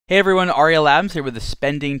Hey everyone, Ariel Adams here with the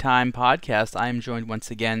Spending Time podcast. I am joined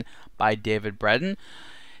once again by David Breitling.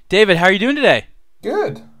 David, how are you doing today?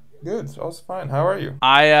 Good, good. Also fine. How are you?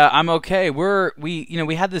 I'm okay.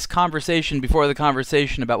 We had this conversation before the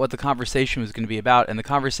conversation about what the conversation was going to be about, and the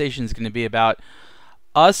conversation is going to be about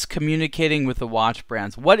us communicating with the watch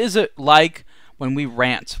brands. What is it like when we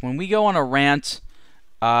rant? When we go on a rant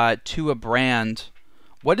to a brand,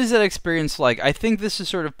 what is that experience like? I think this is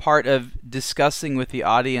sort of part of discussing with the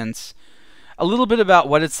audience a little bit about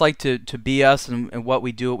what it's like to be us and what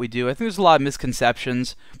we do. I think there's a lot of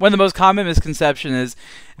misconceptions. One of the most common misconceptions is,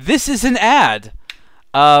 this is an ad.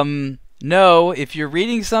 No, if you're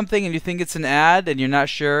reading something and you think it's an ad and you're not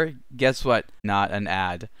sure, guess what? Not an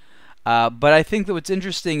ad. But I think that what's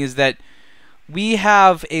interesting is that we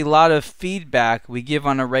have a lot of feedback we give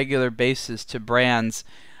on a regular basis to brands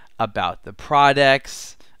about the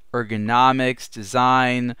products, ergonomics,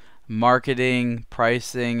 design, marketing,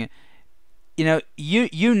 pricing.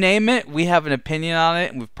 You name it, we have an opinion on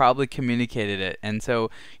it, and we've probably communicated it. And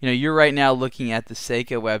so, you're right now looking at the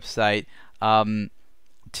Seiko website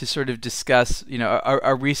to sort of discuss,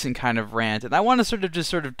 a recent kind of rant. And I want to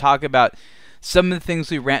just talk about some of the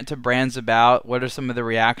things we rant to brands about. What are some of the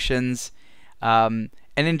reactions?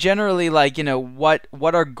 And then generally, what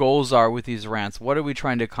our goals are with these rants. What are we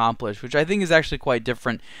trying to accomplish? Which I think is actually quite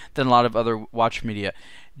different than a lot of other watch media.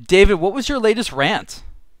 David, what was your latest rant?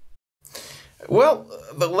 Well,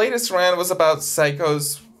 the latest rant was about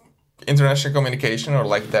Seiko's international communication, or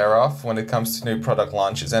lack thereof, when it comes to new product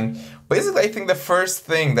launches. And basically, I think the first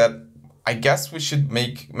thing that I guess we should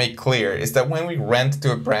make clear is that when we rant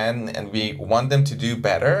to a brand and we want them to do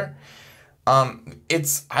better,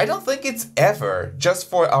 I don't think it's ever just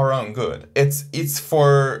for our own good. It's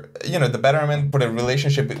for, the betterment for the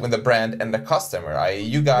relationship between the brand and the customer, i.e.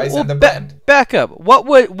 you guys and the brand. Back up. What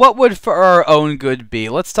would for our own good be?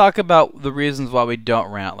 Let's talk about the reasons why we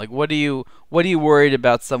don't rant. Like, what are you worried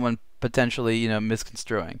about someone potentially,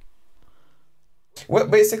 misconstruing? Well,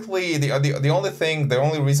 basically, the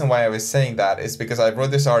only reason why I was saying that is because I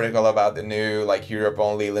wrote this article about the new, Europe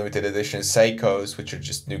only limited edition Seikos, which are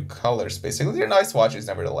just new colors. Basically, they're nice watches,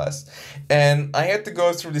 nevertheless. And I had to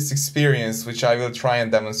go through this experience, which I will try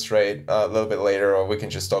and demonstrate a little bit later, or we can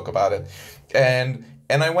just talk about it. And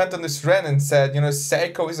I went on this rant and said,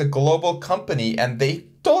 Seiko is a global company, and they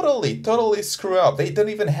totally screw up. They don't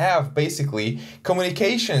even have, basically,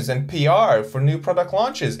 communications and PR for new product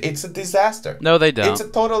launches. It's a disaster. No, they don't. It's a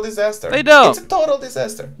total disaster. They don't. It's a total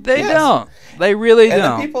disaster. They don't. They really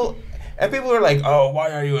don't. And people are like, oh,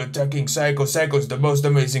 why are you attacking Seiko? Seiko's the most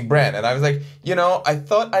amazing brand. And I was like, I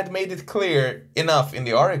thought I'd made it clear enough in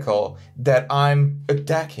the article that I'm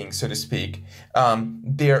attacking, so to speak,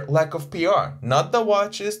 their lack of PR. Not the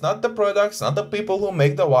watches, not the products, not the people who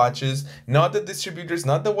make the watches, not the distributors,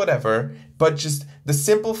 not the whatever, but just the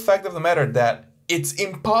simple fact of the matter that it's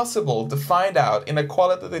impossible to find out in a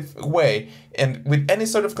qualitative way and with any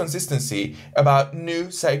sort of consistency about new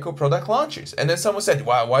Seiko product launches. And then someone said,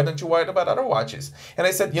 wow, why don't you write about other watches? And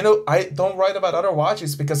I said, I don't write about other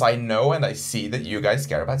watches because I know and I see that you guys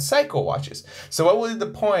care about Seiko watches. So what would be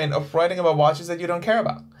the point of writing about watches that you don't care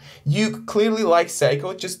about? You clearly like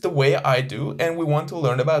Seiko just the way I do, and we want to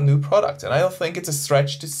learn about new products. And I don't think it's a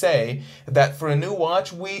stretch to say that for a new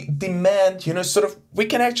watch, we demand, we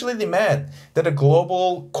can actually demand that a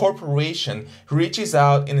global corporation reaches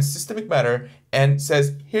out in a systemic manner and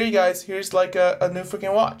says, here you guys, here's like a new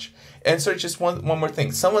freaking watch. And so just one more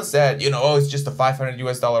thing. Someone said, oh, it's just a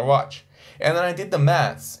 $500 watch. And then I did the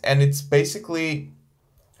maths, and it's basically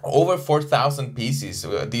over 4,000 pieces.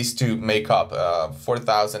 These two make up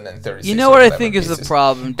 4,036. You know what I think is the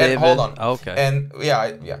problem, David? And hold on. Okay. And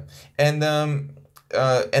yeah.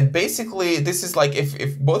 And basically, this is like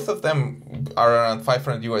if both of them are around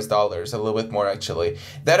 $500, a little bit more actually,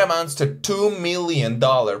 that amounts to $2 million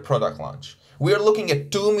product launch. We are looking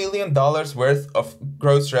at $2 million worth of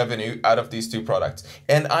gross revenue out of these two products.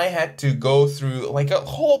 And I had to go through a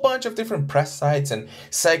whole bunch of different press sites and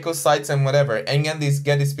Seiko sites and whatever, and get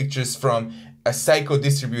these pictures from a Seiko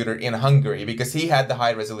distributor in Hungary because he had the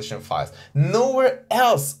high resolution files. Nowhere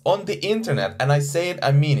else on the internet, and I say it,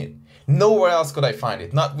 I mean it, nowhere else could I find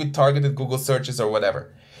it, not with targeted Google searches or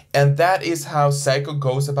whatever. And that is how Seiko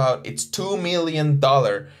goes about its $2 million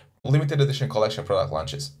limited edition collection product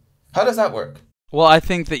launches. How does that work? Well, I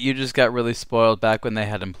think that you just got really spoiled back when they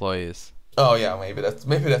had employees. Oh yeah, maybe that's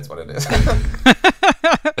what it is.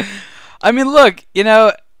 I mean, look,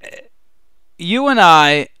 you and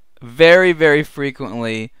I very, very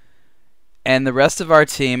frequently, and the rest of our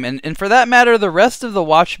team, and for that matter, the rest of the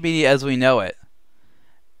watch media as we know it,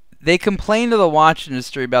 they complain to the watch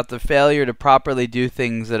industry about the failure to properly do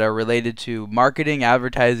things that are related to marketing,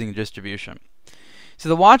 advertising, and distribution. So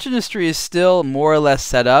the watch industry is still more or less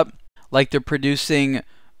set up like they're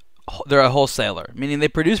a wholesaler, meaning they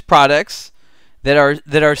produce products that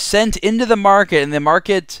are sent into the market, and the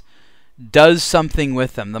market does something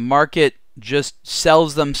with them. The market just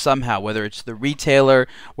sells them somehow, whether it's the retailer,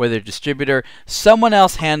 whether the distributor, someone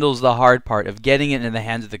else handles the hard part of getting it in the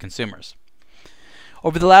hands of the consumers.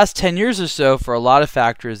 Over the last 10 years or so, for a lot of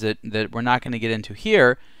factors that we're not going to get into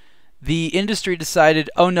here, the industry decided,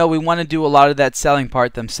 oh no, we want to do a lot of that selling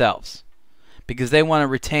part themselves because they want to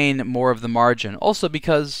retain more of the margin. Also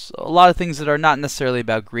because a lot of things that are not necessarily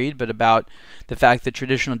about greed, but about the fact that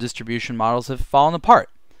traditional distribution models have fallen apart.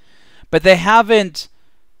 But they haven't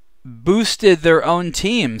boosted their own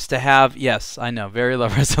teams to have, yes, I know, very low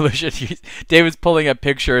resolution. David's pulling up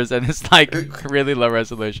pictures and it's like really low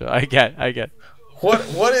resolution. I get.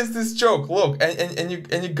 What is this joke? Look, and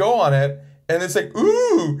you go on it, and it's like,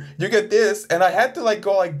 ooh, you get this, and I had to like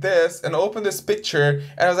go like this and open this picture,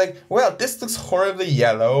 and I was like, well, this looks horribly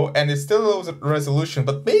yellow, and it's still low resolution,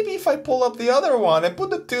 but maybe if I pull up the other one and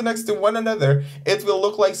put the two next to one another, it will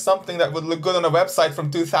look like something that would look good on a website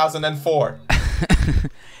from 2004.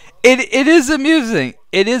 It is amusing.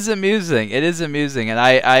 It is amusing, and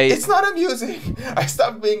I. It's not amusing. I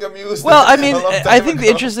stopped being amused. Well, I mean, I think the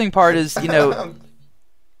interesting part is,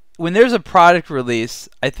 when there's a product release,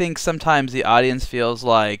 I think sometimes the audience feels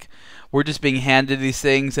like we're just being handed these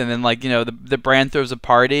things, and then the brand throws a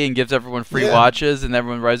party and gives everyone free watches, and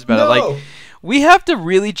everyone writes about it. Like, we have to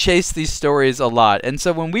really chase these stories a lot, and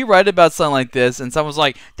so when we write about something like this, and someone's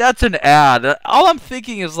like, "That's an ad," all I'm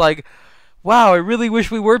thinking is like, "Wow, I really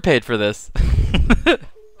wish we were paid for this."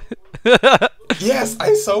 Yes,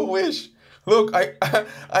 I so wish. Look,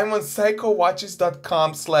 I'm on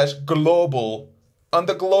psychowatches.com/global. On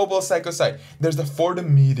the global Seiko site, there's the For the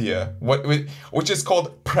Media, which is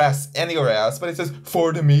called press anywhere else, but it says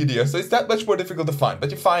For the Media, so it's that much more difficult to find, but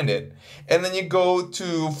you find it. And then you go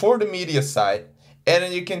to For the Media site, and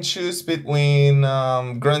then you can choose between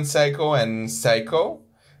Grand Seiko and Seiko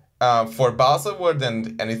for Baselworld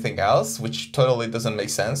and anything else, which totally doesn't make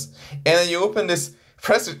sense. And then you open this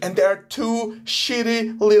press, and there are two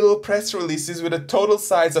shitty little press releases with a total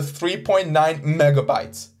size of 3.9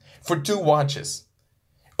 megabytes for two watches.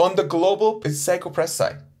 On the global Seiko press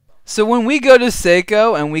site. So when we go to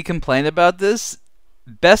Seiko and we complain about this,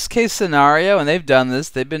 best case scenario, and they've done this,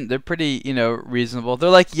 they're pretty, reasonable. They're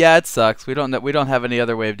like, yeah, it sucks. We don't have any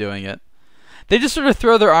other way of doing it. They just sort of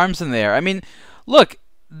throw their arms in the air. I mean, look,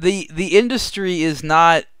 the industry is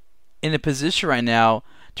not in a position right now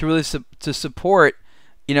to really to support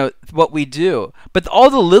what we do. But all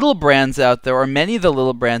the little brands out there, or many of the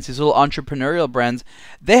little brands, these little entrepreneurial brands,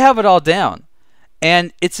 they have it all down.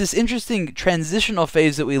 And it's this interesting transitional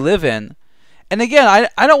phase that we live in. And again,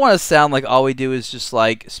 I don't want to sound like all we do is just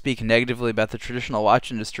like speak negatively about the traditional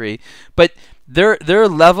watch industry, but their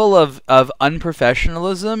level of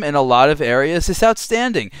unprofessionalism in a lot of areas is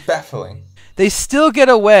outstanding. Baffling. They still get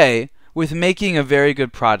away with making a very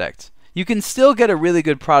good product. You can still get a really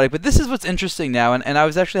good product, but this is what's interesting now, and I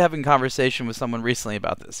was actually having a conversation with someone recently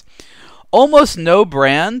about this. Almost no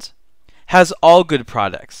brand has all good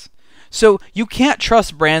products. So you can't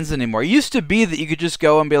trust brands anymore. It used to be that you could just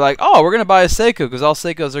go and be like, oh, we're going to buy a Seiko because all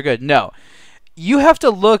Seikos are good. No. You have to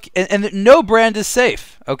look, and no brand is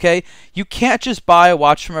safe, okay? You can't just buy a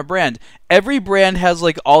watch from a brand. Every brand has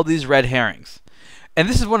like all these red herrings. And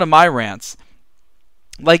this is one of my rants.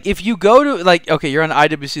 Like, if you go to, okay, you're on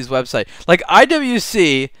IWC's website. Like,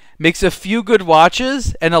 IWC makes a few good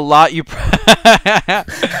watches and a lot you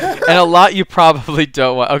probably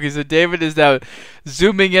don't want. Okay, so David is now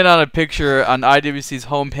zooming in on a picture on IWC's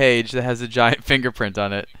homepage that has a giant fingerprint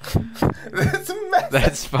on it. That's amazing.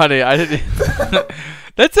 That's funny. I didn't.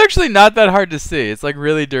 That's actually not that hard to see. It's like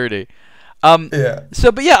really dirty. Yeah.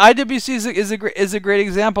 So, but yeah, IWC is a great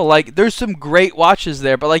example. Like, there's some great watches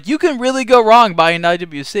there, but like you can really go wrong buying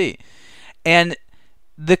IWC, and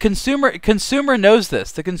the consumer knows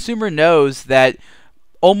this. The consumer knows that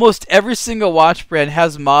almost every single watch brand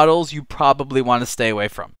has models you probably want to stay away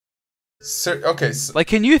from. Okay. Like,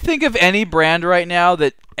 can you think of any brand right now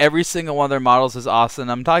that every single one of their models is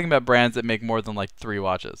awesome? I'm talking about brands that make more than like 3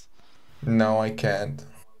 watches. No, I can't.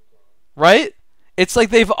 Right? It's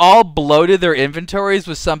like they've all bloated their inventories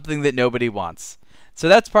with something that nobody wants. So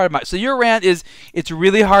that's part of my... So your rant is, it's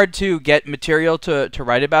really hard to get material to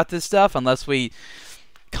write about this stuff unless we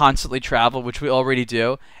constantly travel, which we already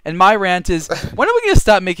do. And my rant is, when are we going to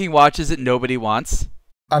stop making watches that nobody wants?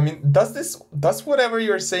 I mean, does whatever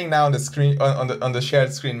you're saying now on the screen on the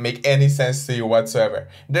shared screen make any sense to you whatsoever?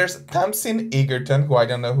 There's Tamsin Egerton, who I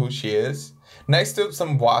don't know who she is, next to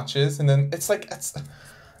some watches, and then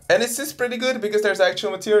and it's just pretty good because there's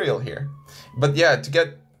actual material here. But yeah,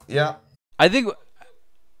 I think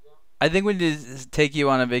we need to take you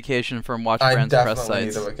on a vacation from Watch Brands press sites. I definitely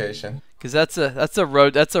need a vacation. Because that's a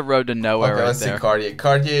road to nowhere. Okay, let's see Cartier.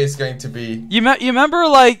 Cartier is going to be. You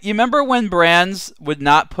remember when brands would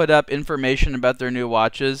not put up information about their new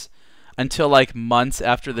watches until like months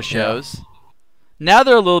after the shows? Yeah. Now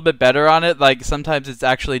they're a little bit better on it. Like sometimes it's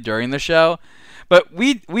actually during the show. But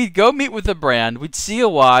we'd go meet with a brand. We'd see a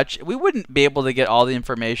watch. We wouldn't be able to get all the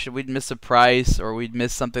information. We'd miss a price or we'd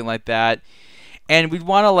miss something like that. And we'd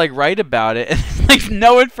want to like write about it, and like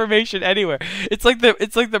no information anywhere. It's like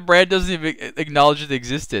the brand doesn't even acknowledge it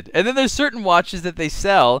existed. And then there's certain watches that they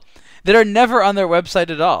sell that are never on their website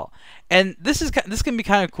at all. And this can be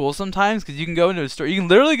kind of cool sometimes because you can go into a store. You can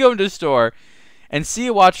literally go into a store and see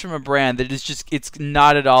a watch from a brand that is just it's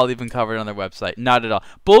not at all even covered on their website. Not at all.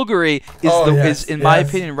 Bulgari is in my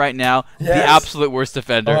opinion right now the absolute worst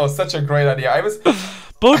offender. Oh, such a great idea.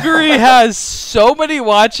 Bulgari has so many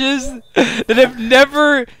watches that have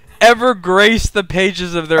never ever graced the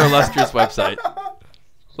pages of their illustrious website.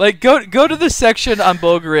 Like go to the section on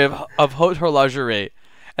Bulgari of Haute Horlogerie,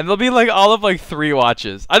 and there'll be like all of like 3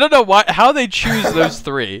 watches. I don't know how they choose those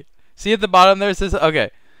 3. See at the bottom there it says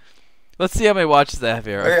okay. Let's see how many watches they have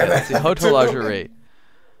here. Okay, let's see Haute Horlogerie.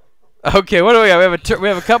 Okay, what do we have? We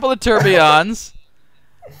have a couple of tourbillons.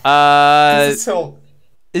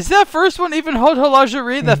 Is that first one even Haute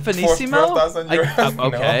Horlogerie? The Finissimo?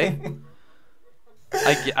 Okay.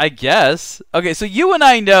 I guess. Okay, so you and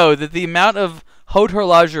I know that the amount of Haute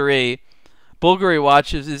Horlogerie Bulgari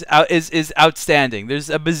watches is outstanding. There's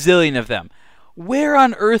a bazillion of them. Where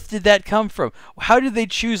on earth did that come from? How did they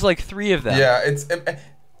choose like 3 of them? Yeah,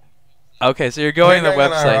 okay, so you're going on the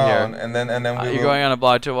website here, and then you're going on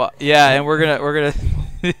aBlogtoWatch. Yeah, and we're gonna.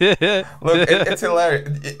 Look, it's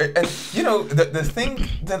hilarious. And you know the thing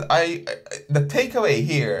that the takeaway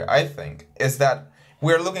here, I think, is that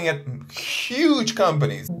we're looking at huge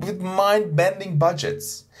companies with mind-bending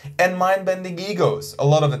budgets and mind-bending egos a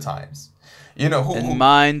lot of the times. You know, and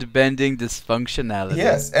mind-bending dysfunctionality.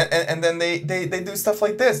 Yes, and then they do stuff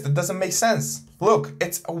like this that doesn't make sense. Look,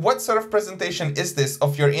 what sort of presentation is this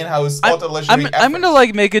of your in-house auto-luxury efforts? I'm gonna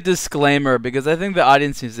like make a disclaimer because I think the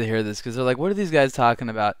audience needs to hear this because they're like, what are these guys talking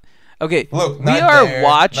about? Okay, look, we are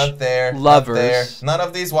watch lovers. Not there. None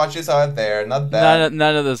of these watches are there. Not that.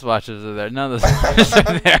 None of those watches are there. None of those watches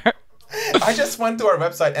are there. I just went to our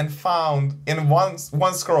website and found in one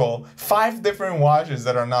scroll 5 different watches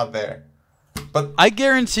that are not there. But I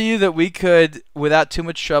guarantee you that we could, without too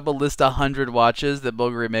much trouble, list 100 watches that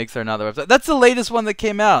Bulgari makes that are not on their website. That's the latest one that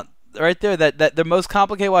came out, right there. That the most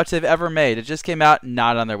complicated watch they've ever made. It just came out,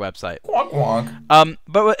 not on their website. Wonk wonk.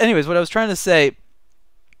 But anyways, what I was trying to say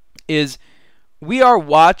is, we are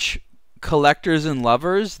watch collectors and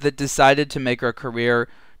lovers that decided to make our career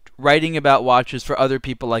writing about watches for other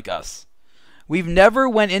people like us. We've never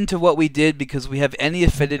went into what we did because we have any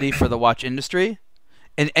affinity for the watch industry.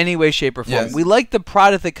 In any way, shape, or form. Yes. We like the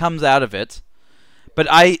product that comes out of it, but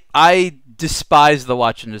I despise the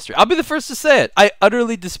watch industry. I'll be the first to say it. I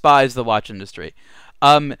utterly despise the watch industry.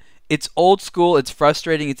 It's old school, it's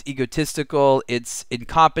frustrating, it's egotistical, it's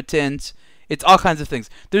incompetent, it's all kinds of things.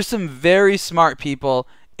 There's some very smart people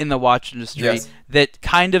in the watch industry that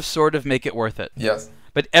kind of sort of make it worth it. Yes.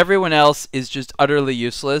 But everyone else is just utterly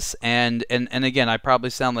useless, and again, I probably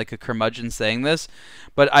sound like a curmudgeon saying this,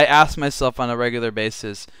 but I ask myself on a regular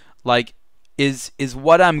basis, like, is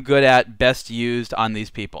what I'm good at best used on these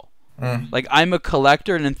people? Like, I'm a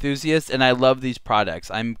collector and enthusiast, and I love these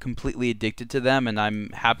products. I'm completely addicted to them, and I'm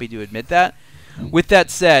happy to admit that. With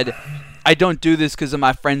that said, I don't do this because of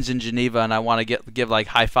my friends in Geneva and I want to give like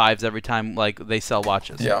high fives every time like they sell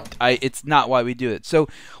watches. Yeah. It's not why we do it. So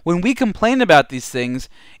when we complain about these things,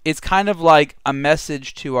 it's kind of like a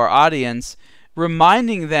message to our audience,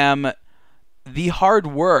 reminding them the hard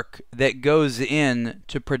work that goes in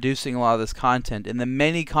to producing a lot of this content and the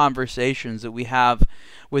many conversations that we have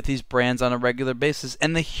with these brands on a regular basis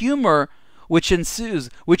and the humor which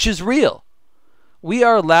ensues, which is real. we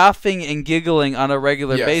are laughing and giggling on a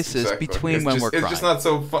regular Yes, basis exactly. between It's when just, we're crying. it's just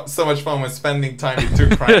not so much fun when spending time with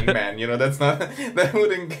two crying men. You know, that's not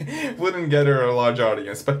that wouldn't gather a large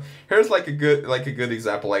audience. But here's like a good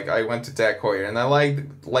example. Like I went to Tag Heuer, and I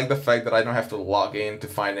like the fact that I don't have to log in to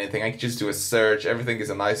find anything. I can just do a search. Everything is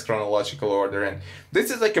a nice chronological order, and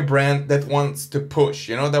this is like a brand that wants to push.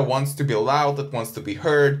 You know, that wants to be loud, that wants to be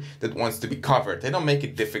heard, that wants to be covered. They don't make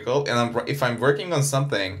it difficult. And if I'm working on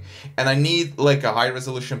something and I need like a high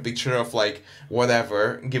resolution picture of like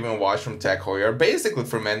whatever given watch from Tag Heuer, basically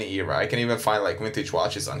from any era, I can even find like vintage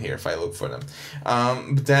watches on here if I look for them.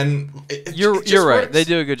 But then You're it just right. works. They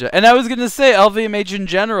do a good job. And I was gonna say LVMH in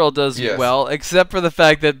general does Yes. well, except for the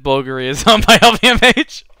fact that Bulgari is owned by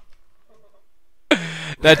LVMH.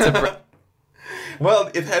 That's a.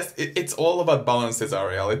 Well, it's all about balances,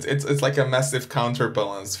 Ariel. It's like a massive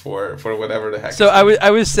counterbalance for whatever the heck. So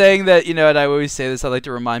I was saying that, you know, and I always say this, I like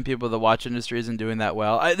to remind people the watch industry isn't doing that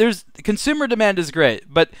well. There's consumer demand is great,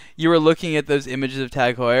 but you were looking at those images of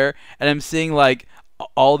Tag Heuer, and I'm seeing like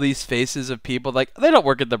all these faces of people like they don't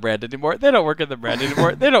work at the brand anymore. They don't work at the brand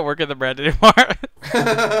anymore. They don't work at the brand anymore.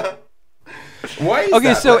 Why is Okay,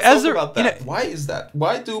 that? so Let's as talk a- about you that. know- Why is that?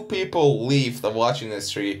 Why do people leave the watch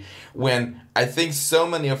industry when I think so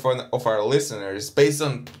many of our listeners, based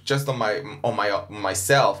on just on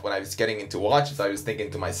myself, when I was getting into watches, I was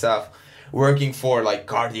thinking to myself, working for like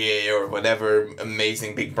Cartier or whatever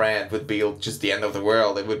amazing big brand would be just the end of the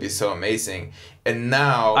world. It would be so amazing. And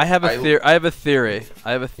now I have a theory.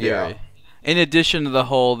 Yeah. In addition to the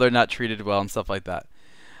whole they're not treated well and stuff like that.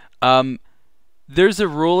 There's a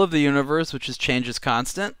rule of the universe which is change is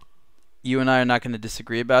constant. You and I are not going to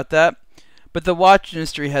disagree about that. But the watch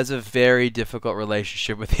industry has a very difficult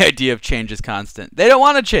relationship with the idea of change is constant. They don't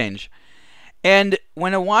want to change. And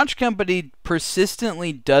when a watch company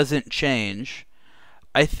persistently doesn't change,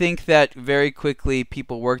 I think that very quickly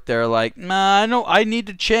people work there like, nah, I need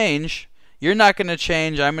to change. You're not going to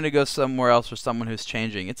change. I'm going to go somewhere else for someone who's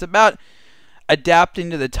changing. It's about adapting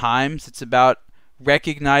to the times. It's about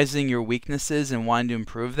recognizing your weaknesses and wanting to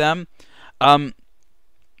improve them.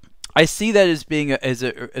 I see that as being as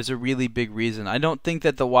a really big reason. I don't think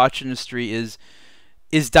that the watch industry is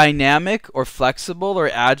dynamic or flexible or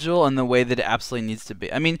agile in the way that it absolutely needs to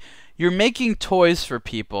be. I mean, you're making toys for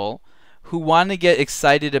people who want to get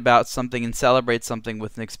excited about something and celebrate something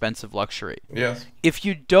with an expensive luxury. Yes. If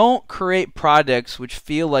you don't create products which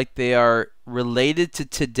feel like they are related to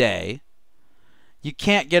today, you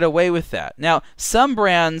can't get away with that. Now, some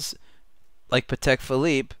brands, like Patek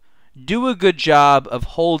Philippe, do a good job of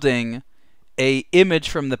holding a image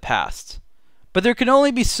from the past. But there can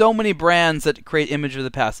only be so many brands that create image of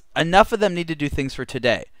the past. Enough of them need to do things for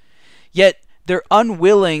today. Yet, they're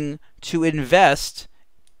unwilling to invest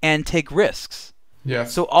and take risks.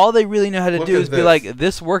 Yes. So all they really know how to Look do at is be this. like,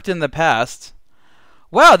 this worked in the past.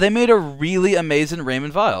 Wow, they made a really amazing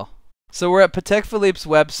Raymond vial. So we're at Patek Philippe's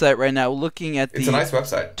website right now looking at It's the a nice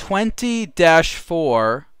website.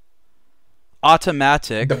 20-4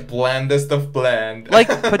 automatic. The blandest of bland. Like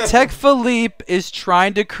Patek Philippe is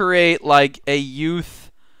trying to create like a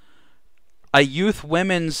youth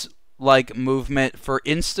women's like movement for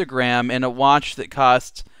Instagram and a watch that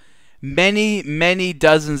costs many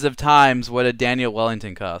dozens of times what a Daniel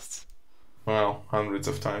Wellington costs. Well, hundreds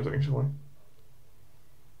of times actually.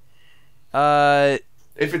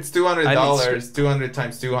 If it's $200, 200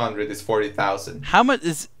 times 200 is 40,000. How much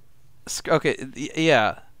is? Okay,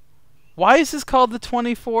 yeah. Why is this called the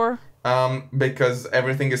 24? Because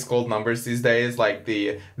everything is called numbers these days, like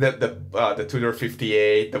the Tudor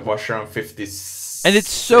 58, the Vacheron 56. And it's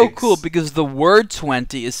so cool because the word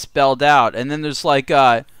 20 is spelled out, and then there's like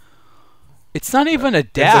it's not even a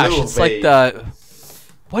dash. little It's like vague.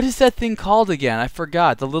 what is that thing called again? I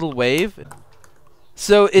forgot. The little wave.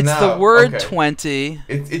 So it's No, the word okay. 20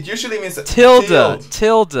 It usually means tilde.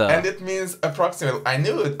 and it means approximately. I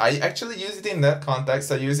knew it. I actually use it in that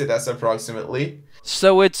context. I use it as approximately.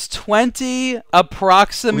 So it's 20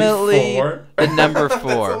 approximately Four. the number That's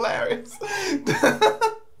 4. hilarious.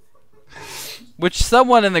 Which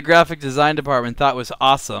someone in the graphic design department thought was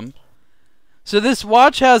awesome. So this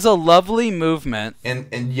watch has a lovely movement.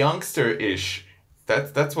 and youngster-ish.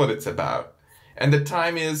 That's what it's about. And the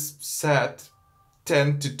time is set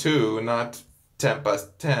 10 to 2, not 10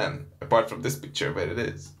 past 10. Apart from this picture, but it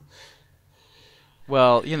is.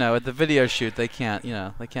 Well, you know, at the video shoot, they can't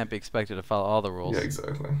be expected to follow all the rules. Yeah,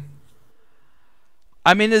 exactly.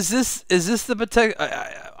 I mean, is this the Patek?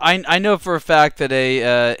 I know for a fact that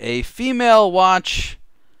a female watch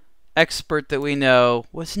expert that we know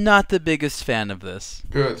was not the biggest fan of this.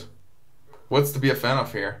 Good. What's to be a fan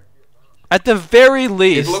of here? At the very It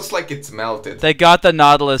least, looks like it's melted. they got the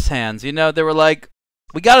Nautilus hands. You know, they were like,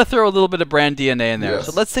 we got to throw a little bit of brand DNA in there. Yes.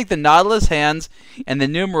 So let's take the Nautilus hands and the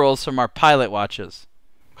numerals from our pilot watches.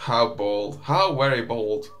 How bold. How very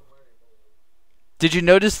bold. Did you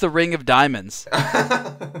notice the ring of diamonds?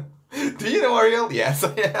 Do you know Ariel? Yes,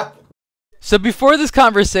 I have. So before this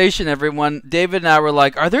conversation, everyone, David and I were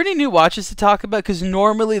like, are there any new watches to talk about? Because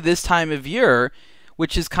normally this time of year,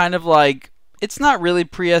 which is kind of like, it's not really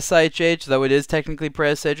pre-SIHH, though it is technically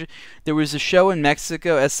pre-SIHH. There was a show in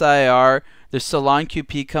Mexico, SIR. There's Salon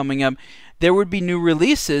QP coming up. There would be new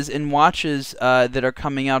releases in watches that are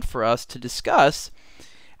coming out for us to discuss.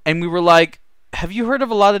 And we were like, have you heard of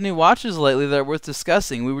a lot of new watches lately that are worth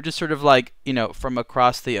discussing? We were just sort of like, you know, from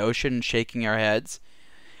across the ocean shaking our heads.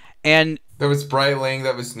 And there was Breitling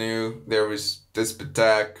that was new. There was this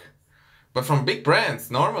Patek. But from big brands,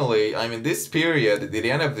 normally, I mean, this period at the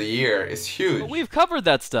end of the year is huge. But we've covered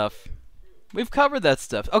that stuff. We've covered that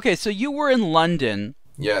stuff. Okay, so you were in London.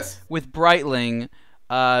 Yes. With Breitling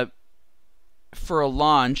for a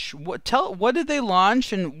launch. What did they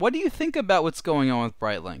launch, and what do you think about what's going on with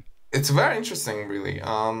Breitling? It's very interesting, really.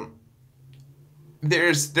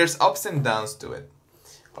 There's ups and downs to it.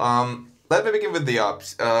 Let me begin with the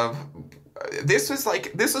ups. This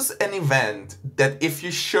was an event that if you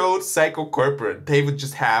showed Seiko Corporate, they would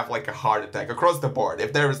just have like a heart attack across the board.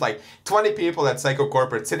 If there was like 20 people at Seiko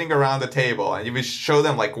Corporate sitting around the table and you would show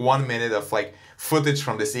them like 1 minute of like footage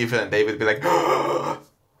from this event, they would be like,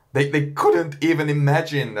 they couldn't even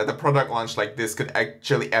imagine that a product launch like this could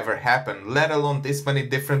actually ever happen, let alone this many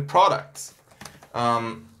different products.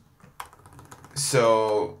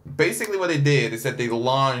 So basically what they did is that they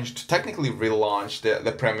technically relaunched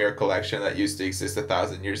the Premier collection that used to exist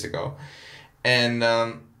 1,000 years ago. And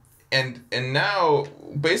now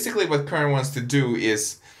basically what Kern wants to do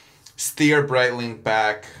is steer Breitling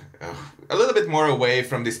back a little bit more away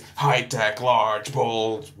from this high-tech, large,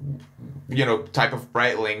 bold, type of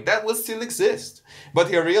Breitling that will still exist. But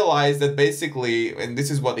he realized that basically, and this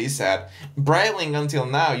is what he said, Breitling until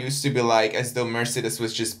now used to be like as though Mercedes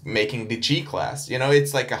was just making the G-Class.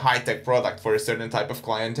 It's like a high-tech product for a certain type of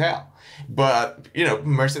clientele. But,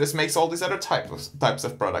 Mercedes makes all these other types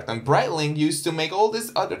of product. And Breitling used to make all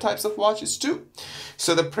these other types of watches too.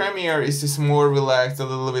 So the Premier is this more relaxed, a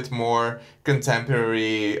little bit more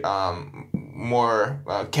contemporary, more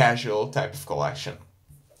casual type of collection.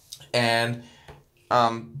 And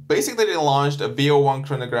basically they launched a BO1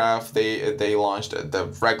 chronograph, they launched the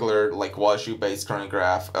regular like Wazoo based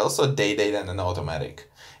chronograph, also a day date and an automatic,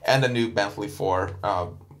 and a new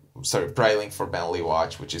Breitling for Bentley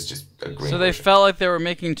watch, which is just a green. So they felt like they were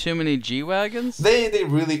making too many G-Wagons? They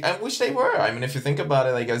really, I wish they were. I mean, if you think about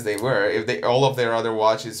it, I guess they were. All of their other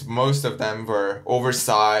watches, most of them were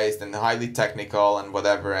oversized and highly technical and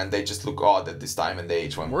whatever, and they just look odd at this time and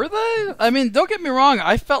age. Were they? I mean, don't get me wrong.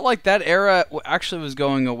 I felt like that era actually was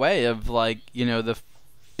going away of like, the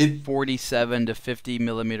 47 to 50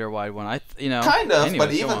 millimeter wide one. Kind of, anyways,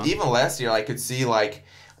 but even last year, I could see like.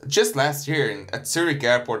 Just last year at Zurich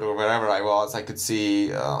Airport or wherever I was, I could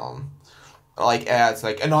see like ads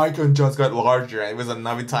like an icon just got larger, and it was a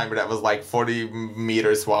Navi timer that was like 40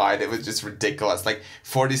 meters wide. It was just ridiculous, like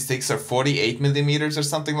 46 or 48 millimeters or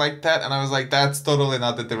something like that. And I was like, that's totally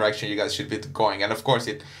not the direction you guys should be going. And of course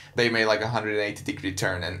they made like a 180-degree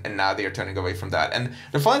turn, and now they are turning away from that. And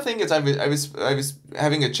the funny thing is I was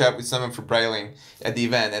having a chat with someone from Breitling at the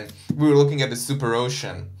event, and we were looking at the Super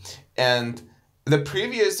Ocean, and the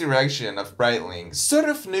previous direction of Breitling sort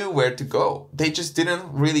of knew where to go. They just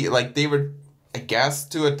didn't really, they were, I guess,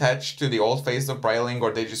 too attached to the old face of Breitling,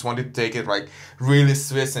 or they just wanted to take it like really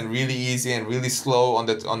Swiss and really easy and really slow on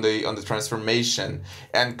the transformation.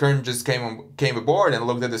 And Kern just came aboard and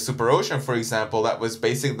looked at the Super Ocean, for example. That was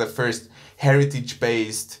basically the first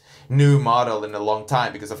heritage-based new model in a long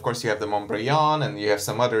time, because of course you have the Montbrilliant and you have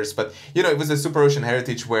some others, but it was a Super Ocean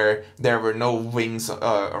Heritage where there were no wings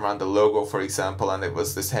around the logo, for example, and it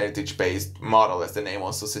was this heritage based model, as the name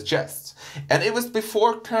also suggests. And it was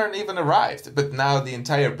before Kern even arrived, but now the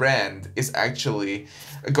entire brand is actually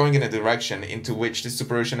going in a direction into which the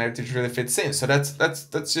Super Ocean Heritage really fits in. So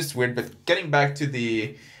that's just weird. But getting back to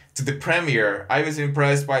the Premier, I was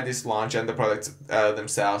impressed by this launch and the products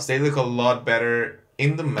themselves. They look a lot better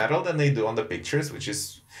in the metal than they do on the pictures, which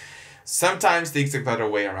is sometimes the exact other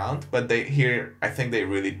way around, but I think they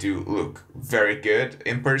really do look very good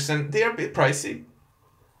in person. They are a bit pricey,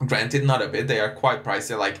 granted, not a bit, they are quite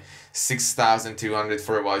pricey, like 6,200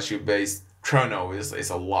 for a Wazoo based chrono is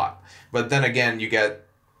a lot, but then again you get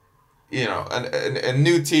a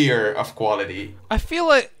new tier of quality. I feel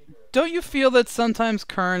like, don't you feel that sometimes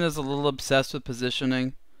Kern is a little obsessed with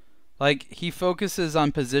positioning? Like, he focuses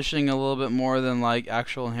on positioning a little bit more than, like,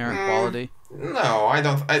 actual inherent quality? No, I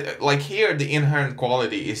don't. Like, here, the inherent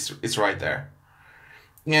quality is right there.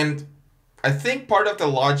 And I think part of the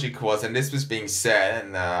logic was, and this was being said,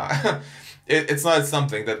 and it's not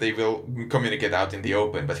something that they will communicate out in the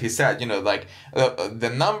open, but he said, like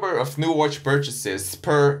the number of new watch purchases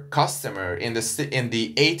per customer in the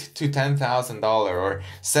 $8,000 to $10,000 or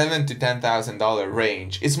 $7,000 to $10,000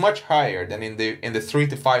 range is much higher than in the $3,000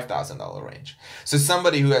 to $5,000 range. So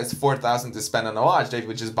somebody who has $4,000 to spend on a watch, they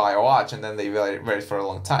would just buy a watch and then they wear it for a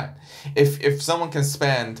long time. If someone can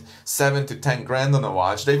spend $7,000 to $10,000 on a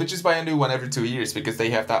watch, they would just buy a new one every 2 years because they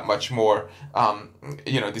have that much more,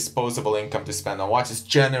 disposable income to spend on watches.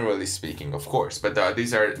 Generally speaking, of course, but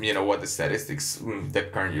these are what the statistics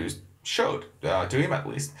that Kern used showed to him at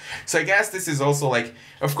least. So I guess this is also like,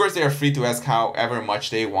 of course, they are free to ask however much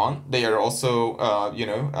they want. They are also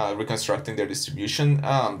reconstructing their distribution.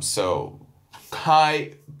 So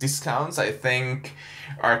high discounts, I think,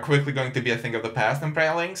 are quickly going to be a thing of the past in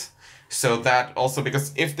Breitling's. So that also,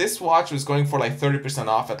 because if this watch was going for like 30%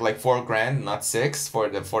 off at like $4,000, not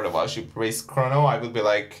 $6,000 for the Valship race chrono, I would be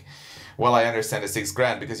like, well, I understand the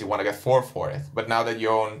 $6,000 because you want to get $4,000 for it. But now that you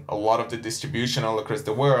own a lot of the distribution all across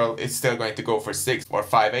the world, it's still going to go for $6,000 or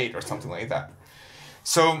 $5,800 or something like that.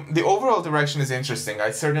 So the overall direction is interesting. I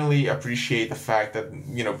certainly appreciate the fact that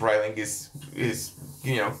Breitling is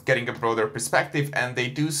getting a broader perspective, and they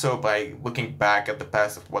do so by looking back at the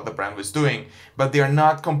past of what the brand was doing. But they are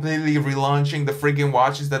not completely relaunching the friggin'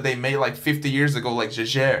 watches that they made like 50 years ago, like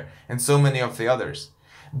Jaeger and so many of the others.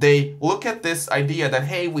 They look at this idea that,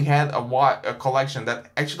 hey, we had a collection that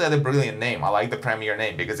actually had a brilliant name. I like the Premier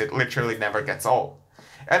name because it literally never gets old.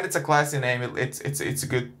 And it's a classy name. It's a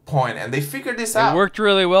good point, and they figured this out. It worked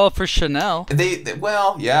really well for Chanel.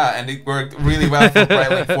 Well, yeah, and it worked really well for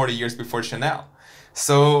Breitling 40 years before Chanel.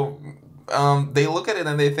 So they look at it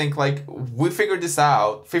and they think like, we figured this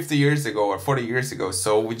out 50 years ago or 40 years ago,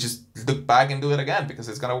 so we just look back and do it again because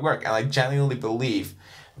it's gonna work. And I genuinely believe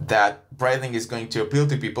that Breitling is going to appeal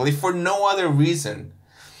to people, if for no other reason.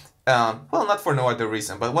 Well, not for no other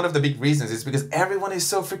reason, but one of the big reasons is because everyone is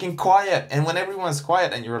so freaking quiet. And when everyone's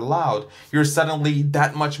quiet and you're loud, you're suddenly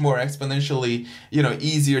that much more exponentially,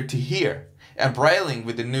 easier to hear. And Breitling,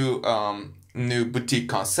 with the new boutique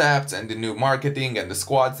concepts and the new marketing and the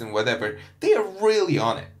squads and whatever, they are really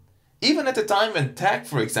on it. Even at the time when Patek,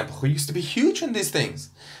 for example, who used to be huge on these things,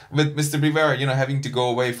 with Mr. Briver, having to go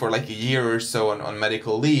away for like a year or so on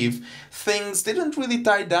medical leave, things didn't really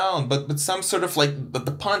die down, but some sort of like,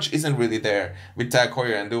 the punch isn't really there with Tag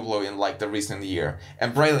Heuer and Dublo in like the recent year.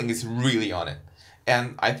 And Breitling is really on it.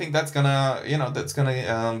 And I think that's gonna,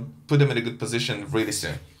 put them in a good position really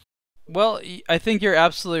soon. Well, I think you're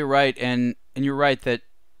absolutely right, and you're right that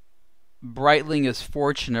Breitling is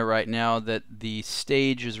fortunate right now that the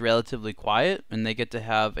stage is relatively quiet and they get to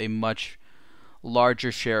have a much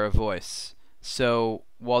larger share of voice. So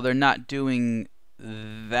while they're not doing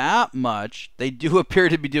that much, they do appear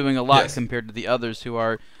to be doing a lot compared to the others who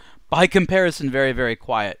are, by comparison, very, very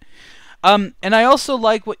quiet. And I also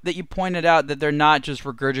like that you pointed out that they're not just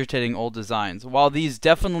regurgitating old designs. While these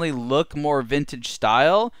definitely look more vintage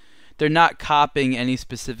style, they're not copying any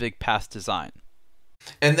specific past design.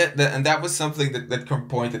 And that was something that Kern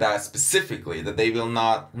pointed out specifically, that they will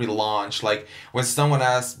not relaunch. Like when someone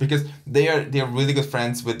asks, because they're really good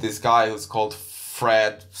friends with this guy who's called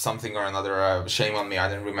Fred something or another. Shame on me, I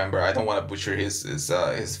didn't remember. I don't want to butcher his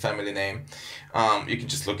family name. You can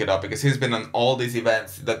just look it up because he's been on all these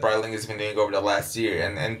events that Breitling has been doing over the last year.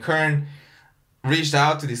 And Kern reached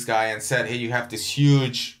out to this guy and said, hey, you have this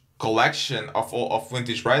huge collection of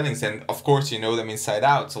vintage Breitlings, and of course you know them inside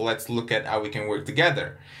out, so let's look at how we can work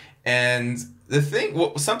together. And the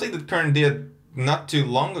thing, something that Kern did not too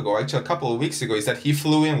long ago, actually a couple of weeks ago, is that he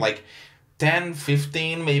flew in like 10,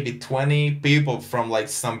 15, maybe 20 people from like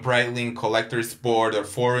some Breitling collectors board or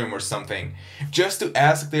forum or something, just to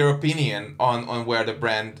ask their opinion on where the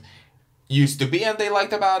brand used to be and they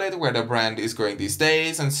liked about it, where the brand is going these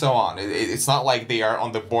days, and so on. It's not like they are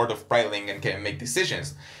on the board of Breitling and can make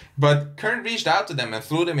decisions. But Kern reached out to them and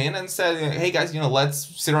flew them in and said, hey guys,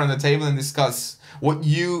 let's sit around the table and discuss what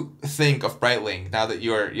you think of Breitling now that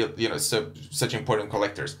you're such important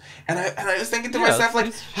collectors. And I was thinking to myself,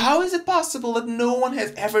 like, how is it possible that no one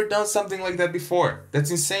has ever done something like that before?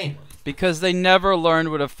 That's insane. Because they never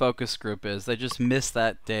learned what a focus group is. They just missed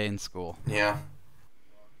that day in school. Yeah.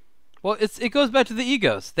 Well, it goes back to the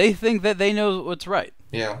egos. They think that they know what's right.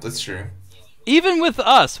 Yeah, that's true. Even with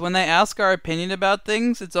us, when they ask our opinion about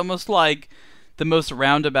things, it's almost like the most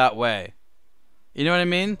roundabout way. You know what I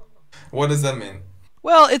mean? What does that mean?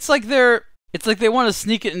 Well, it's like they're It's like they want to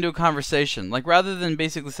sneak it into a conversation. Like, rather than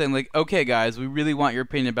basically saying, like, okay, guys, we really want your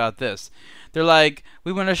opinion about this. They're like,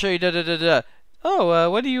 we want to show you da-da-da-da. Oh,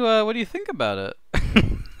 what do you think about it?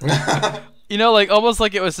 You know, like, almost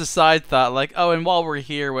like it was a side thought. Like, oh, and while we're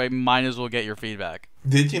here, we might as well get your feedback.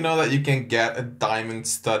 Did you know that you can get a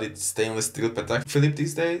diamond-studded stainless steel Patek Philippe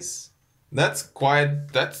these days? That's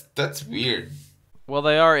weird. Well,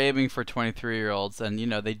 they are aiming for 23-year-olds, and, you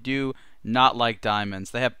know, they do not like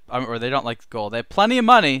diamonds. They have, or they don't like gold. They have plenty of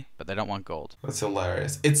money, but they don't want gold. That's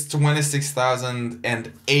hilarious. It's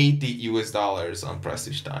 $26,080 on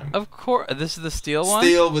Prestige Time. Of course, this is the steel one.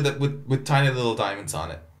 Steel with tiny little diamonds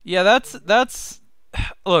on it. Yeah, that's.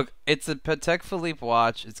 Look, it's a Patek Philippe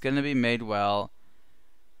watch. It's gonna be made well.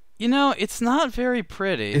 You know, it's not very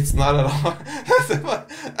pretty. It's not at all.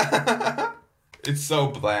 It's so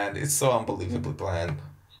bland. It's so unbelievably bland.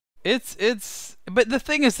 But the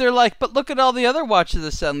thing is, they're like, but look at all the other watches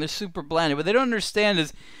that sell, and they're super bland. What they don't understand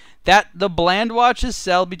is that the bland watches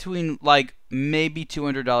sell between, like, maybe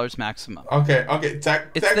 $200 maximum. Okay.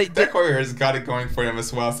 Tech Heuer has got it going for them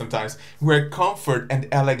as well sometimes, where comfort and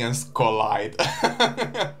elegance collide.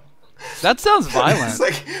 That sounds violent. It's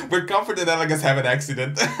like, where comfort and elegance have an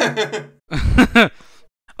accident.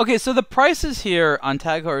 Okay, so the prices here on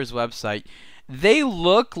Tag Heuer's website, they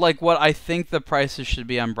look like what I think the prices should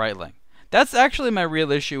be on Breitling. That's actually my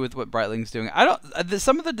real issue with what Breitling's doing.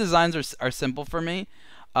 Some of the designs are simple for me.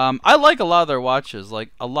 I like a lot of their watches,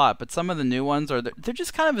 like a lot, but some of the new ones they're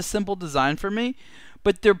just kind of a simple design for me,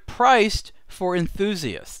 but they're priced for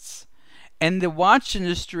enthusiasts. And the watch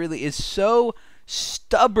industry really is so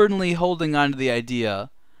stubbornly holding on to the idea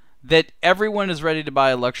that everyone is ready to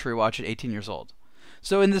buy a luxury watch at 18 years old.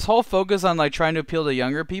 So in this whole focus on like trying to appeal to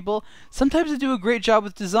younger people, sometimes they do a great job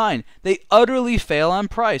with design. They utterly fail on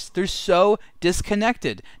price. They're so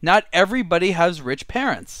disconnected. Not everybody has rich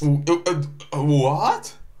parents.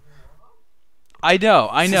 What? I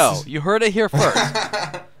know. You heard it here first.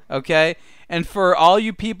 Okay? And for all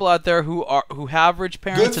you people out there who have rich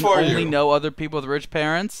parents and only know other people with rich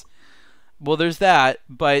parents, well, there's that.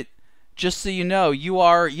 But just so you know, you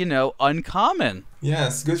are, uncommon.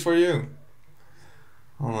 Yes, good for you.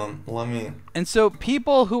 Hold on, let me... And so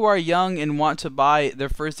people who are young and want to buy their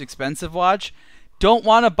first expensive watch don't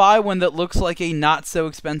want to buy one that looks like a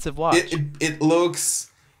not-so-expensive watch. It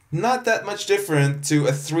looks not that much different to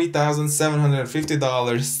a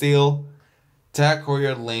 $3,750 steel Tag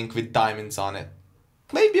Heuer link with diamonds on it.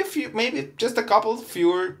 Maybe just a couple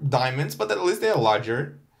fewer diamonds, but at least they are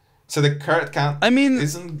larger. So the carat count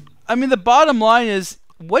isn't... I mean, the bottom line is,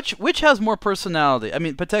 which has more personality? I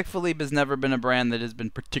mean, Patek Philippe has never been a brand that has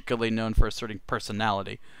been particularly known for asserting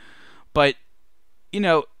personality. But,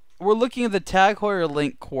 we're looking at the Tag Heuer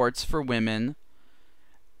Link Quartz for women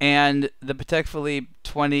and the Patek Philippe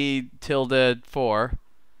 20-4.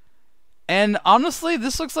 And honestly,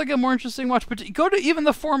 this looks like a more interesting watch. But go to even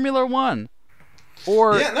the Formula One.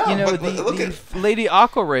 Or, the Lady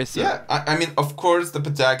Aqua Racer. Yeah, I mean, of course, the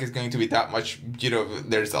Patek is going to be that much,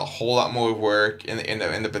 there's a whole lot more work in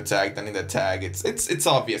the Patek than in the Tag. It's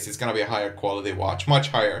obvious it's going to be a higher quality watch, much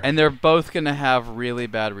higher. And they're both going to have really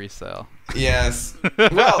bad resale. Yes.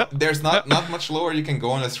 Well, there's not much lower you can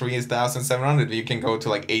go on a 3,700. You can go to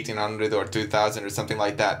like 1,800 or 2,000 or something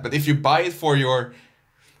like that. But if you buy it for your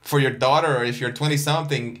daughter, or if you're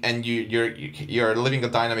 20-something and you're living a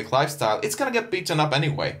dynamic lifestyle, it's gonna get beaten up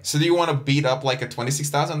anyway. So do you want to beat up like a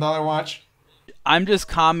 $26,000 watch? I'm just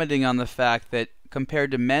commenting on the fact that compared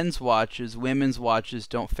to men's watches, women's watches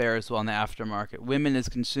don't fare as well in the aftermarket. Women as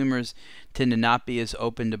consumers tend to not be as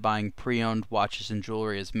open to buying pre-owned watches and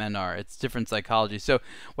jewelry as men are. It's different psychology. So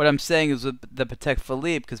what I'm saying is with the Patek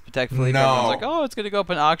Philippe, because Patek Philippe, everyone's like, oh, it's gonna go up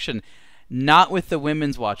in auction. Not with the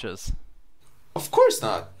women's watches. Of course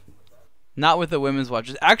not. Not with the women's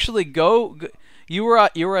watches. Actually, go. You were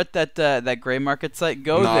at that gray market site.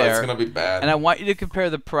 Go there. No, it's gonna be bad. And I want you to compare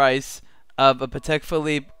the price of a Patek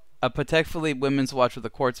Philippe women's watch with a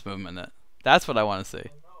quartz movement in it. That's what I want to see.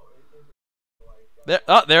 There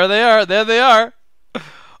they are. There they are.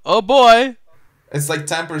 Oh boy. It's like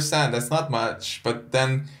 10%. That's not much. But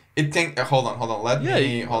then hold on. Hold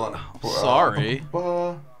on. Sorry.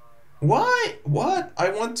 Why? What? I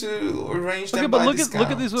want to arrange them by discounts. Look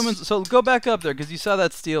at these women's. So go back up there because you saw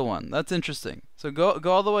that steel one. That's interesting. So go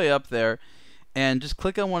all the way up there, and just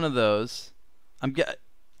click on one of those.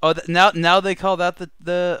 Now they call that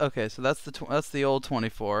the okay. So that's the old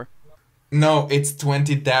 24. No, it's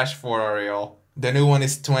 20-4 Ariel. The new one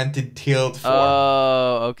is 20-4.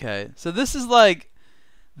 Oh, okay. So this is like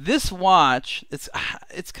this watch. It's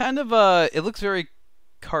kind of it looks very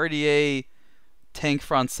Cartier Tank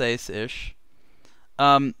Française-ish.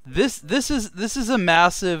 This is a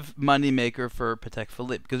massive moneymaker for Patek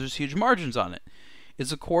Philippe because there's huge margins on it.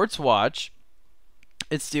 It's a quartz watch.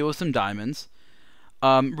 It's steel with some diamonds.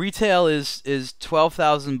 Retail is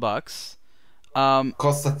 $12,000.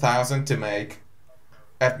 Costs $1,000 to make,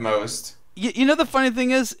 at most. You know the funny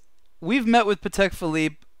thing is, we've met with Patek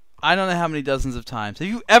Philippe I don't know how many dozens of times. Have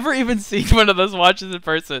you ever even seen one of those watches in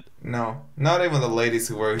person? No, not even the ladies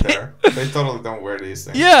who work there. They totally don't wear these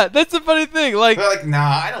things. Yeah, that's the funny thing. Like they're like,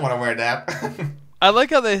 nah, I don't want to wear that. I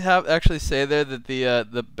like how they have actually say there that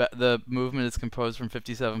the movement is composed from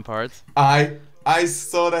 57 parts. I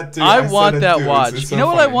saw that too. I want that too. watch. It's so you know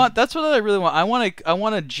what funny. I want? That's what I really want. I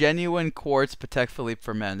want a genuine quartz Patek Philippe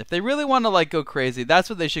for men. If they really want to like go crazy, that's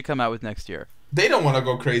what they should come out with next year. They don't want to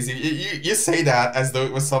go crazy. You say that as though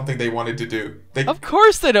it was something they wanted to do. Of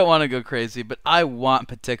course they don't want to go crazy, but I want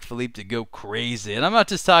Patek Philippe to go crazy. And I'm not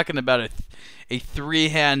just talking about a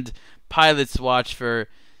three-hand pilot's watch for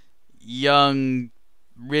young,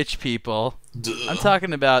 rich people. Duh. I'm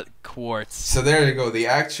talking about quartz. So there you go. The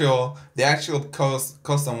actual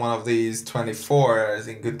cost on one of these 24s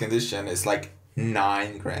in good condition is like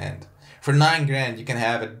 $9,000. For $9,000, you can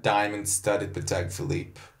have a diamond-studded Patek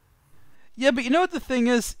Philippe. Yeah, but you know what the thing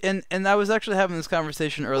is, and I was actually having this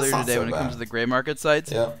conversation earlier today when it comes to the gray market sites.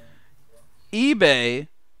 Yeah. eBay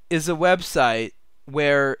is a website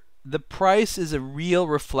where the price is a real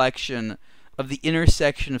reflection of the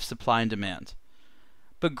intersection of supply and demand.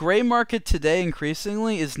 But gray market today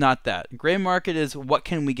increasingly is not that. Gray market is what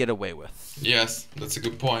can we get away with. Yes, that's a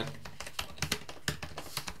good point.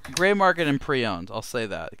 Gray market and pre-owned, I'll say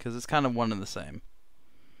that, because it's kind of one and the same.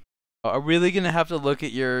 Are we really gonna have to look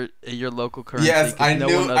at your local currency? Yes, I knew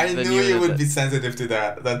you would be be sensitive to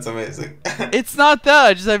that. That's amazing. It's not that.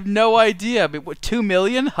 I just have no idea. But what, 2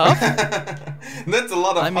 million huff? That's a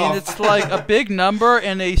lot of. I mean, huff. it's like a big number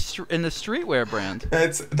in a streetwear brand.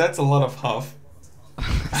 That's a lot of huff.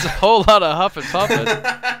 It's a whole lot of huff and puffing.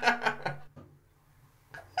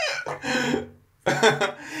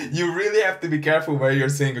 You really have to be careful where you're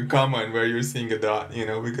seeing a comma and where you're seeing a dot, you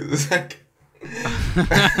know, because it's like.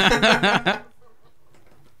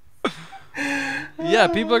 Yeah,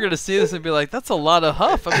 people are gonna see this and be like, "That's a lot of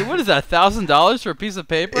huff." I mean, what is that? $1,000 for a piece of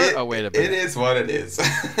paper? Oh, wait a minute. It is what it is.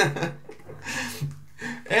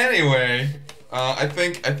 Anyway, I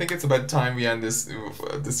think it's about time we end this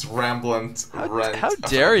ramblant rant. How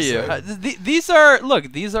dare you? These are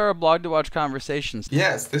aBlogtoWatch conversations.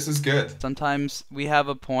 Yes, this is good. Sometimes we have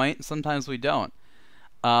a point. Sometimes we don't.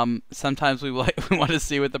 Sometimes we want to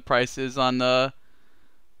see what the price is on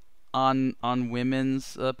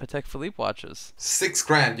women's Patek Philippe watches.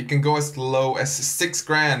 $6,000. You can go as low as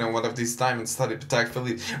 $6,000 on one of these diamond-studded Patek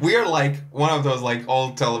Philippe. We are like one of those like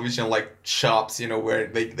old television like shops, you know, where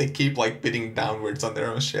they keep like bidding downwards on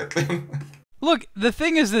their own shit. Look, the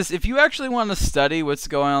thing is this: if you actually want to study what's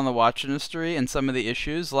going on in the watch industry and some of the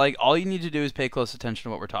issues, like all you need to do is pay close attention to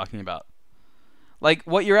what we're talking about. Like,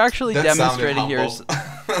 what you're actually demonstrating here is...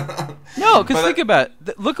 No, because think about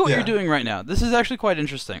it. Look at what you're doing right now. This is actually quite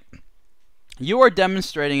interesting. You are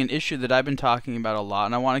demonstrating an issue that I've been talking about a lot,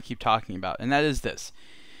 and I want to keep talking about, and that is this.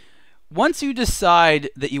 Once you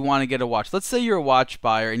decide that you want to get a watch, let's say you're a watch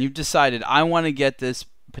buyer, and you've decided, I want to get this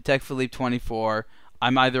Patek Philippe 24.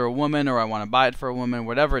 I'm either a woman, or I want to buy it for a woman,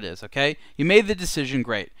 whatever it is, okay? You made the decision,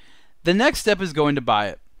 great. The next step is going to buy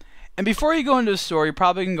it. And before you go into a store, you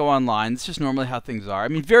probably can go online. It's just normally how things are. I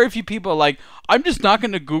mean, very few people are like, I'm just not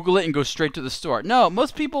going to Google it and go straight to the store. No,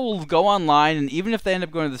 most people will go online, and even if they end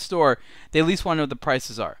up going to the store, they at least want to know what the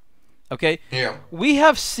prices are. Okay? Yeah. We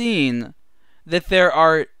have seen that there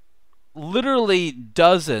are literally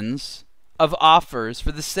dozens of offers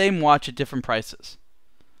for the same watch at different prices.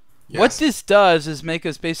 Yes. What this does is make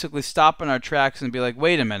us basically stop in our tracks and be like,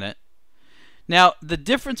 wait a minute. Now, the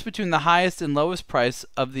difference between the highest and lowest price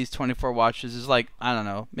of these 24 watches is like, I don't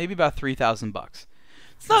know, maybe about $3,000.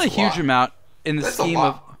 It's not a huge amount in the scheme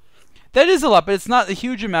of... That is a lot, but it's not a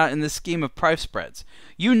huge amount in the scheme of price spreads.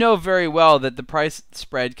 You know very well that the price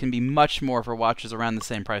spread can be much more for watches around the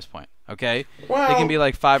same price point, okay? Well, it can be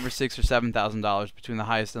like $5,000 or $6,000 or $7,000 between the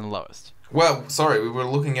highest and the lowest. Well, sorry, we were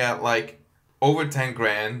looking at like over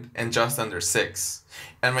 $10,000 and just under $6,000.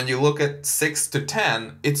 And when you look at 6 to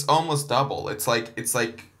 10, it's almost double. It's like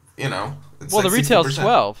you know. It's well, like the retail's 60%.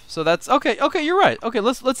 12, so that's okay. Okay, you're right. Okay,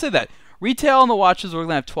 let's say that retail on the watches we're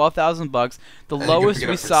gonna have $12,000. The lowest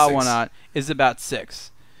we saw one on is about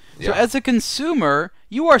 $6,000. Yeah. So as a consumer,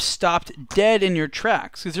 you are stopped dead in your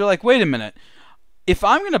tracks because you're like, wait a minute. If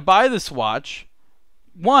I'm gonna buy this watch,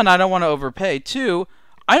 one, I don't want to overpay. Two,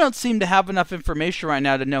 I don't seem to have enough information right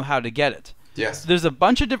now to know how to get it. Yes. There's a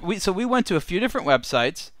bunch of different... So we went to a few different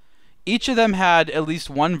websites. Each of them had at least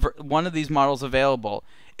one of these models available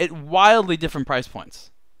at wildly different price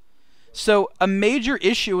points. So a major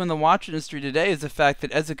issue in the watch industry today is the fact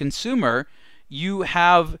that as a consumer, you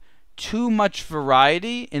have too much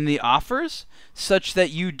variety in the offers such that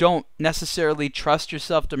you don't necessarily trust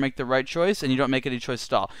yourself to make the right choice, and you don't make any choice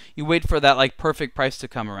at all. You wait for that like perfect price to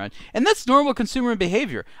come around. And that's normal consumer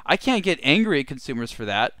behavior. I can't get angry at consumers for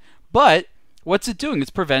that, but what's it doing? It's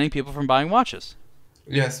preventing people from buying watches.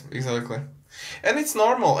 Yes, exactly. And it's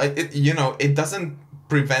normal. It doesn't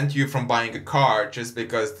prevent you from buying a car just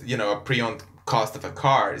because, a pre-owned cost of a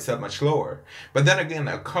car is that much lower. But then again,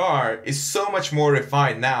 a car is so much more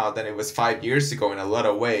refined now than it was 5 years ago in a lot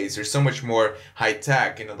of ways. There's so much more high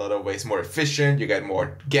tech in a lot of ways, more efficient. You get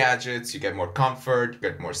more gadgets, you get more comfort, you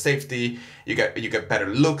get more safety, you get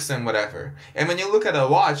better looks and whatever. And when you look at a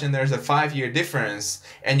watch and there's a 5-year difference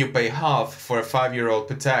and you pay half for a 5-year-old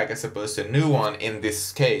Patek as opposed to a new one in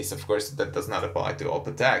this case, of course that does not apply to all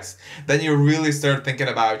Pateks, then you really start thinking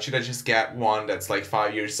about, should I just get one that's like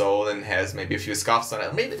 5 years old and has maybe a few scuffs on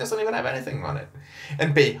it, maybe it doesn't even have anything on it,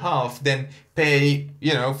 and pay half, then pay,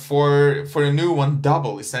 for a new one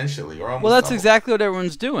double, essentially, or almost Well, that's double. exactly what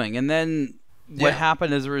everyone's doing. And then what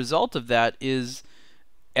happened as a result of that is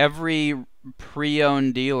every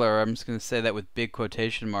pre-owned dealer, I'm just going to say that with big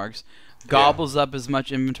quotation marks, gobbles up as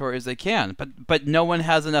much inventory as they can. But no one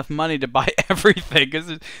has enough money to buy everything because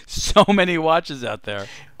there's so many watches out there.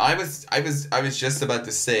 I was just about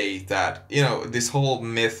to say that, this whole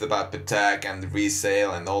myth about Patek and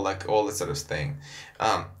resale and all that sort of thing.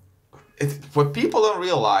 What people don't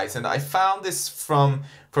realize, and I found this from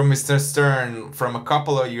Mr. Stern from a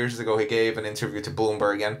couple of years ago. He gave an interview to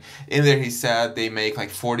Bloomberg, and in there he said they make like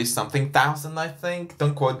 40-something thousand, I think.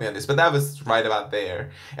 Don't quote me on this, but that was right about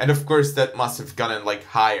there. And of course, that must have gone like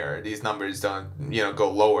higher. These numbers don't,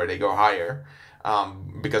 go lower; they go higher.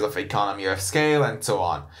 Because of economy of scale and so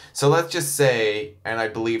on. So let's just say, and I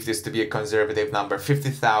believe this to be a conservative number,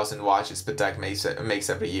 50,000 watches Patek makes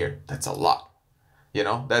every year. That's a lot.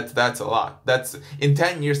 That's a lot. That's in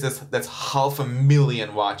 10 years. That's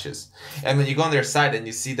 500,000 watches. And when you go on their site and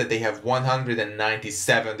you see that they have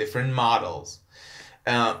 197 different models,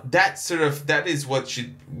 that is what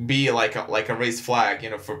should be like a raised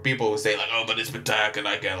flag, for people who say like, oh, but it's Patek and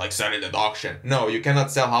I can like sell it at auction. No, you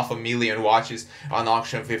cannot sell 500,000 watches on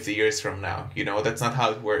auction 50 years from now. That's not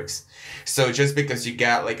how it works. So just because you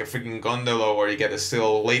get like a freaking gondola or you get a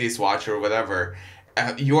still ladies watch or whatever,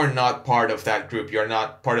 you are not part of that group. You're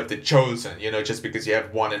not part of the chosen, just because you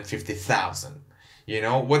have 1 in 50,000.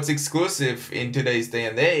 What's exclusive in today's day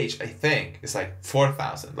and age, I think, is like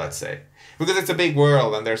 4,000, let's say. Because it's a big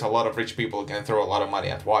world and there's a lot of rich people who can throw a lot of money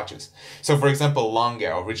at watches. So, for example, Lange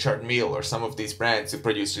or Richard Mille or some of these brands who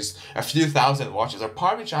produce just a few thousand watches, or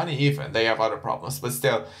Parmigiani even, they have other problems. But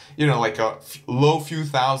still, like a low few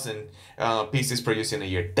thousand pieces produced in a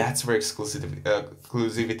year. That's where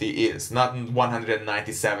exclusivity is, not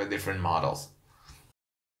 197 different models.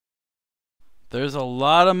 There's a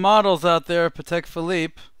lot of models out there, Patek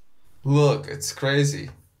Philippe. Look, it's crazy.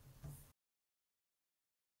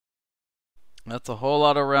 That's a whole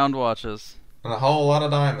lot of round watches. And a whole lot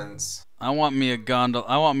of diamonds. I want me a gondolo.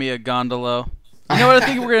 You know what I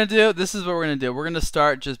think we're going to do? This is what we're going to do. We're going to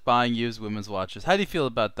start just buying used women's watches. How do you feel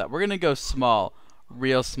about that? We're going to go small.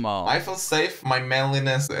 Real small. I feel safe. My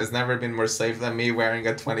manliness has never been more safe than me wearing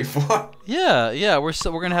a 24. Yeah. We're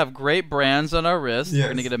going to have great brands on our wrists. Yes. We're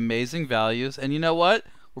going to get amazing values. And you know what?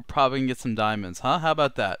 We're probably going to get some diamonds, huh? How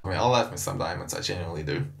about that? I mean, I'll have me some diamonds. I genuinely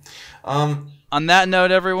do. On that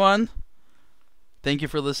note, everyone, thank you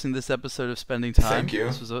for listening to this episode of Spending Time. Thank you.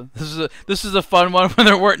 This was a fun one when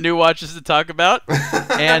there weren't new watches to talk about.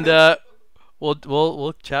 And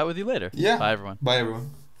we'll chat with you later. Yeah. Bye, everyone. Bye,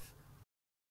 everyone.